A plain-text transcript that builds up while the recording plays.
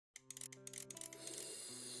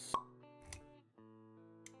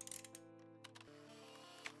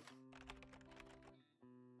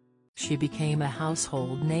she became a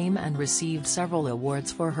household name and received several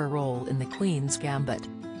awards for her role in The Queen's Gambit.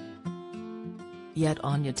 Yet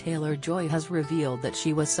Anya Taylor-Joy has revealed that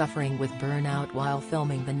she was suffering with burnout while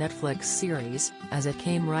filming the Netflix series, as it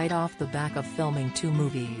came right off the back of filming 2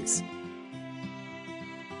 movies.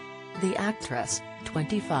 The actress,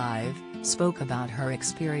 25, spoke about her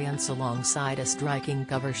experience alongside a striking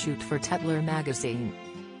cover shoot for Tetler magazine.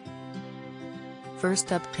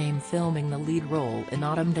 First up came filming the lead role in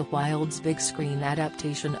Autumn de Wilde's big-screen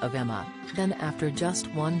adaptation of Emma, then after just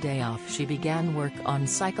one day off she began work on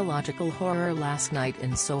psychological horror Last Night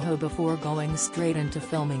in Soho before going straight into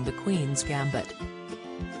filming The Queen's Gambit.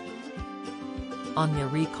 Anya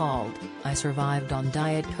recalled, "I survived on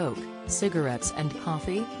Diet Coke, cigarettes and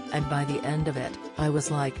coffee, and by the end of it, I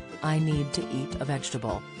was like, I need to eat a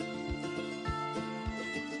vegetable."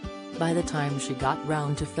 By the time she got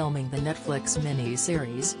round to filming the Netflix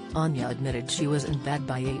mini-series, Anya admitted she was in bed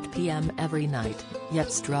by 8 p.m. every night,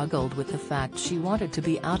 yet struggled with the fact she wanted to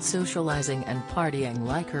be out socializing and partying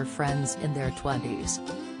like her friends in their 20s.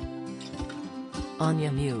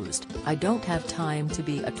 Anya mused, "I don't have time to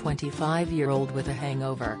be a 25-year-old with a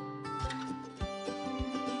hangover.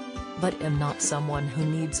 But am not someone who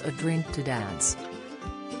needs a drink to dance.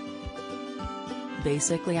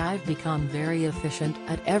 Basically I've become very efficient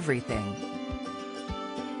at everything.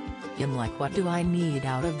 I'm like, what do I need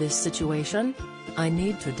out of this situation? I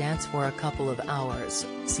need to dance for a couple of hours,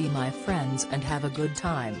 see my friends and have a good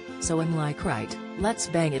time, so I'm like, right, let's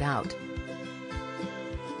bang it out."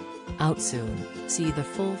 Out soon, see the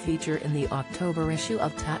full feature in the October issue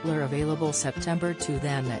of Tatler, available September 2.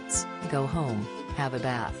 Then it's, go home, have a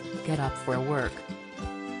bath, get up for work.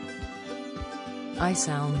 I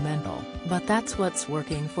sound mental, but that's what's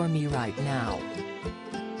working for me right now.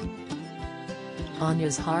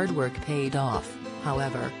 Anya's hard work paid off,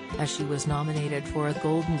 however, as she was nominated for a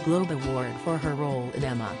Golden Globe Award for her role in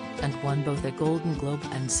Emma, and won both a Golden Globe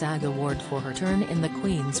and SAG Award for her turn in The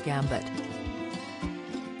Queen's Gambit.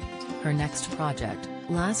 Her next project,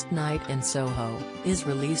 Last Night in Soho, is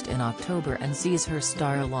released in October and sees her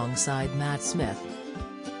star alongside Matt Smith.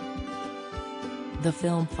 The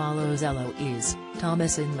film follows Eloise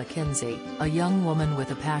Thomasin McKenzie, a young woman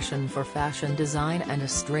with a passion for fashion design and a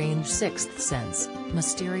strange sixth sense,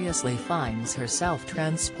 mysteriously finds herself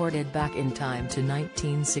transported back in time to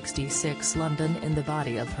 1966 London in the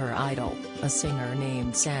body of her idol, a singer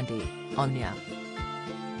named Sandy, Anya.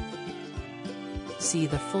 See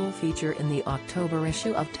the full feature in the October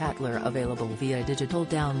issue of Tatler, available via digital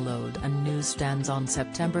download and newsstands on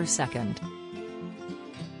September 2.